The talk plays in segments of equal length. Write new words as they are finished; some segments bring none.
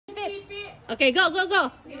Okay, go, go,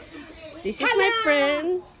 go. This is my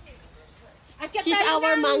friend. She's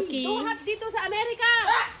our monkey. Duhat dito sa Amerika.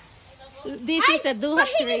 This is a duhat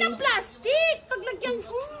tree. Pahingi ng plastic. Paglagyan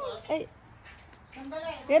ko. Ay.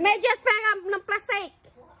 Remedios, pera ng plastic.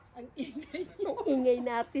 Ang ingay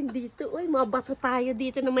natin dito. Uy, mga bato tayo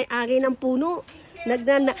dito na may-ari ng puno.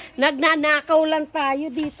 Nagnanakaw lang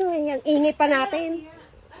tayo dito. Ang ingay pa natin.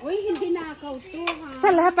 Uy, hindi nakaw to, ha? Sa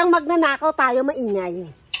lahat ng magnanakaw tayo, maingay.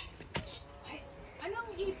 Anong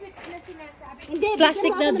ipit na sinasabi? Hindi,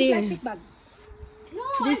 plastic na dear.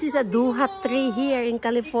 This is a duhat tree here in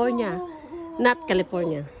California. Not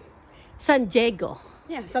California. San Diego.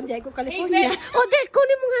 Yeah, San Diego, California. Oh, there,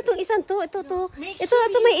 kunin mo nga itong isang to. Ito,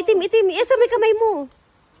 may itim-itim. Sa may kamay mo.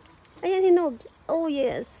 Ayan, hinog. Oh,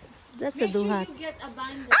 yes. That's the duhat. Make sure you get a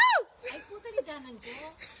bandage. Ow! Ay, puta ni Danan ko.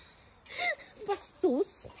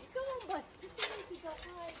 Bastos. Ikaw ang bastos.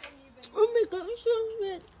 Oh my gosh,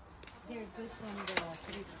 shit. They're good from the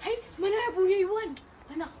tree. Ay, manabo yun.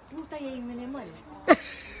 Anak, puta yung minimal.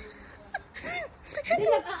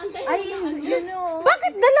 Ay, You know.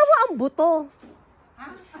 Bakit dalawa ang buto?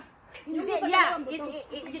 Hindi, yeah.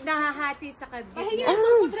 It nahahati sa kabit. pahingi ng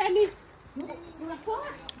sukot, Remy.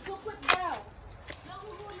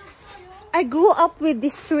 I grew up with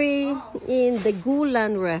this tree in the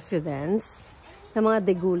Gulan residence. Sa mga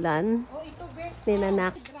Degulan. Oh, ito, Beth.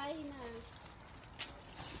 Ninanak. Dry na.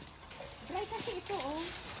 Dry kasi ito, oh.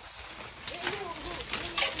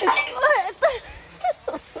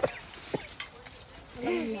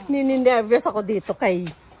 Nininervyos ako dito kay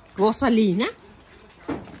Rosalina.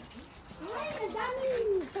 Ay, ang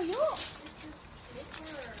daming tuyo.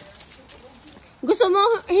 Gusto mo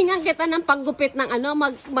hingan kita ng paggupit ng ano,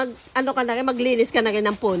 ano ka na rin, maglinis ka na rin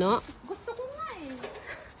ng puno? Gusto ko nga eh.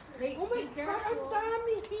 Oh my God, Ang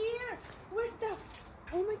dami here. Where's the...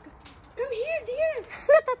 Oh my God. Come here, dear.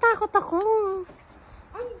 Natatakot ako.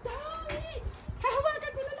 Ang dami.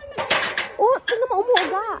 Hahawakan ko na lang na. Oh, tingnan mo,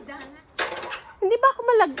 umuuga. Hindi ba ako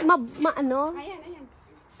ano? Ayan, ayan.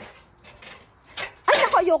 Ay,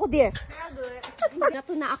 naku, ayoko, dear.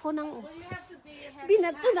 Binato na ako ng...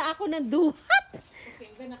 Binato na ako ng duhat. Okay,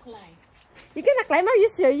 I'm gonna climb. You gonna climb? Are you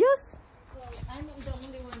serious? I'm the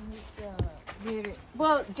only one who's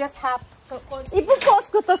well, just half.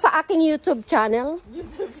 Ipo-post ko to sa aking YouTube channel.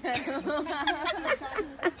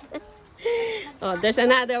 Oh, there's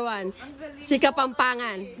another one. Si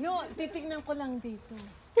Kapampangan. No, titignan ko lang dito.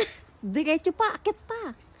 Diretso pa, akit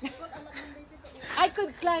pa. I could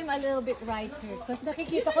climb a little bit right here because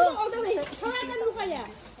nakikita ko. All the way. Hawakan mo kaya.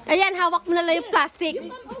 Ayan, hawak mo na lang yung plastic. You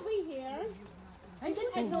come over here. I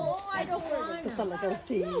don't want. Ito talagang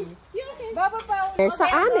si... You okay? Baba pa. Sa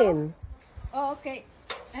amin. Oh, okay.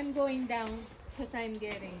 I'm going down because I'm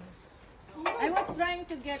getting. I was trying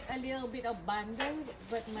to get a little bit of bundle,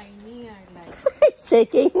 but my knee are like.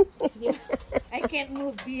 Shaking. Yeah, I can't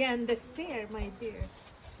move beyond the stair, my dear.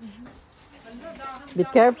 Be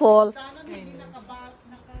careful.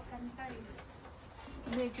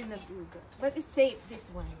 Medyo nag-uga. But it's safe, this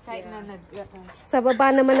one. Kahit na Sa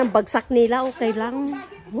baba naman ng bagsak nila, okay lang.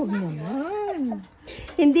 Huwag naman.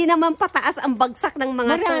 Hindi naman pataas ang bagsak ng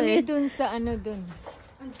mga to Marami eh. dun sa ano dun.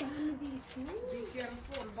 Ang dami dito. Be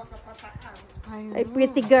careful, baka pataas. Ay,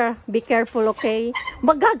 pretty girl, be careful, okay?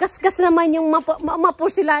 Magagasgas naman yung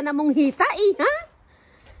mapusila na mong hita eh, ha?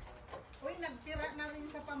 Uy, nagtira na rin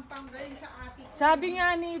sa Pampanga yun sa atin. Sabi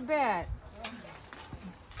nga ni Beth.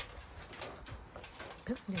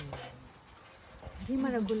 Hindi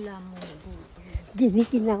maragula mo.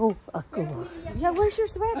 Ginigilaw ako. Yeah, where's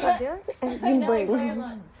your sweater, dear? Yung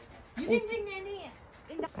burn. You didn't bring any.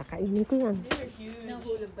 Kakainin ko yan.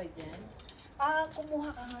 Nahulog ba dyan?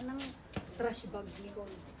 Kumuha ka nga ng trash bag dito.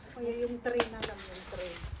 Kaya yung tray na lang yung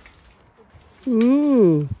tray.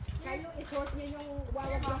 Kayo, isort nyo yung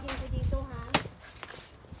wawagwakin ko dito, ha?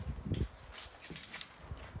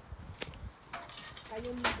 Kayo,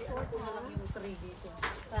 mag-isort ko na lang yung tray dito.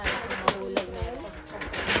 Para mahulog na ito.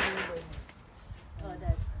 Oh,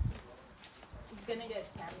 that's... It's gonna get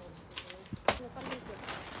carried.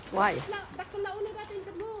 Why? Dakto na una natin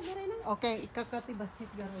mo, meron na. Okay, ikakati basit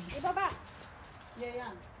garon. Ibaba.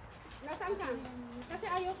 Yan. Nasaan ka? Kasi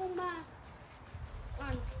ayaw kong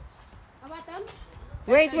awatan?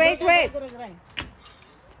 Wait.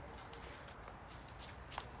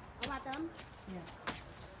 Awatan? Yeah.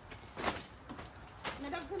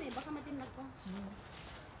 Nadagsan eh, baka matinag ko.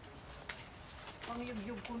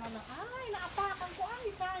 Pangyug-yug ko na lang. Ay, naapakan ko.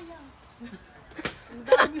 Ay, sayang.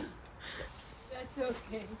 That's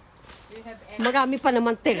okay. We have Marami pa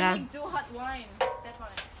naman tira. Duhat wine. Step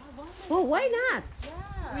on it. Oh, why not?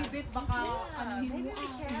 We bit baka anuhin mo.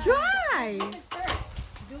 Try!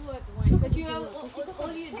 Duhat wine. But you have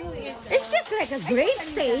all you do is It's just like a grape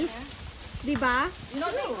taste. Diba? You know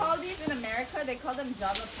what they call these in America? They call them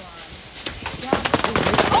Java plums.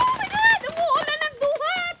 Oh my God! Umuulan ng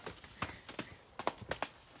duhat!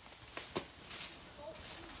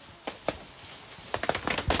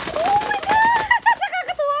 Oh my God!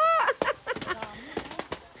 Nakakatuwa!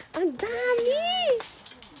 Ang dami!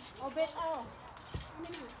 Oh, Beth, oh.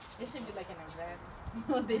 This should be like an event.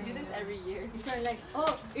 They do this every year. so like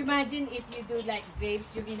imagine if you do like grapes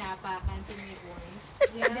yung inapakan to make wine.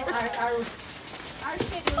 Yeah. And then our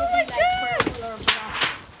shit will be like purple or black.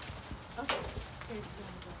 Okay.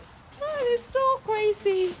 That is so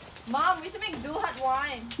crazy. Mom, we should make Duhat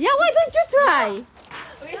wine. Yeah, why don't you try?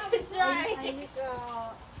 We should try. I need,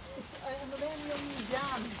 ano ba yun yung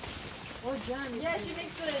jam? Oh, jam. Yeah, she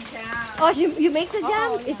makes the jam. Oh, you make the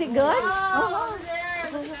jam? Is it good? Oh, there.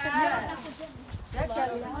 Look at that. That's a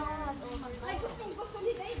lot.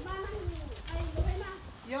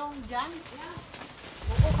 Yung jam?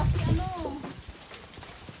 Oo, kasi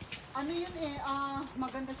ano yun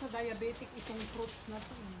maganda sa diabetic itong fruits na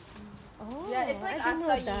to. Oh, Yeah, it's like I didn't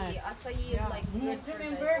know acai. that. Acai is like good for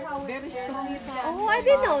Remember how Very it's strong sa Oh, I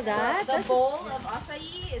didn't know that. The bowl of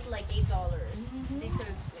acai is like $8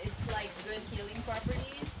 because it's like good healing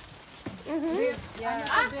properties.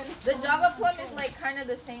 Yeah. The Java plum is like kind of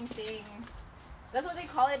the same thing. That's what they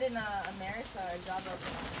call it in America, Java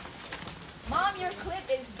plum. Mom, your clip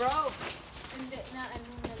is broke.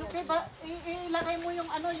 So, okay ba, ilagay mo yung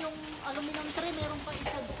yung aluminum tray, meron pa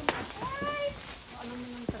isa doon. Yung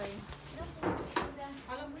aluminum tray.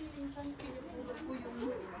 Alam mo yung minsan pinupulot ko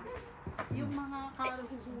yung mga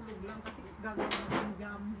kahuhulog lang kasi gagawin ng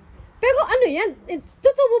jam. Pero ano yan?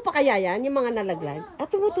 Tutubo pa kaya yan? Yung mga nalaglag?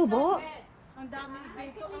 Tumutubo? Ang dami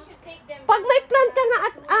dito. Pag may plant ka nga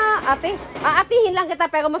ate, aatihin lang kita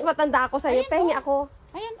pero mas matanda ako sa'yo. Pahingi ako.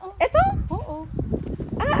 Ayan, oh. Ito? Oo.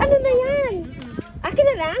 Ano na yan? Akin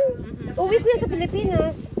na lang? Uwi ko yan sa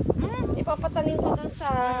Pilipinas. Ipapatanim ko dun sa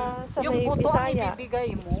Yung may buto ang Bisaya.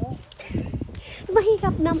 ibibigay mo.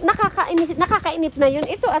 Mahirap na. Nakakainip na yun.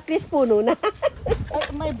 Ito at least puno na. Ay,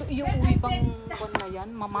 may yung ibang buwan na yan,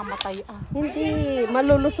 mamamatay Hindi.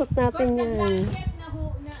 Malulusot natin yan. Blanket na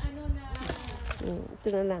Ito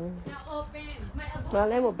na lang. open.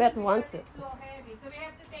 Malay mo, Beth wants it. So heavy. So we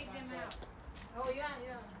have to take them out. Oh, yeah.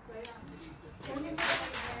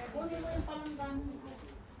 Kunin mo yung palangganin ko.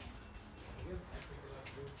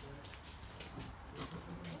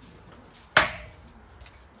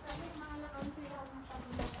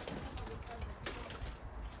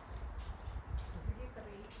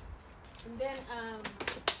 And then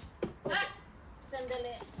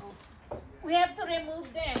sandali. Oh. We have to remove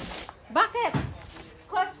them. Bakit?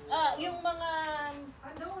 Cause yung mga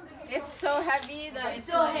It's so heavy that it's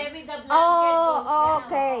so heavy the blanket goes down. Oh,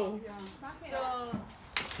 okay.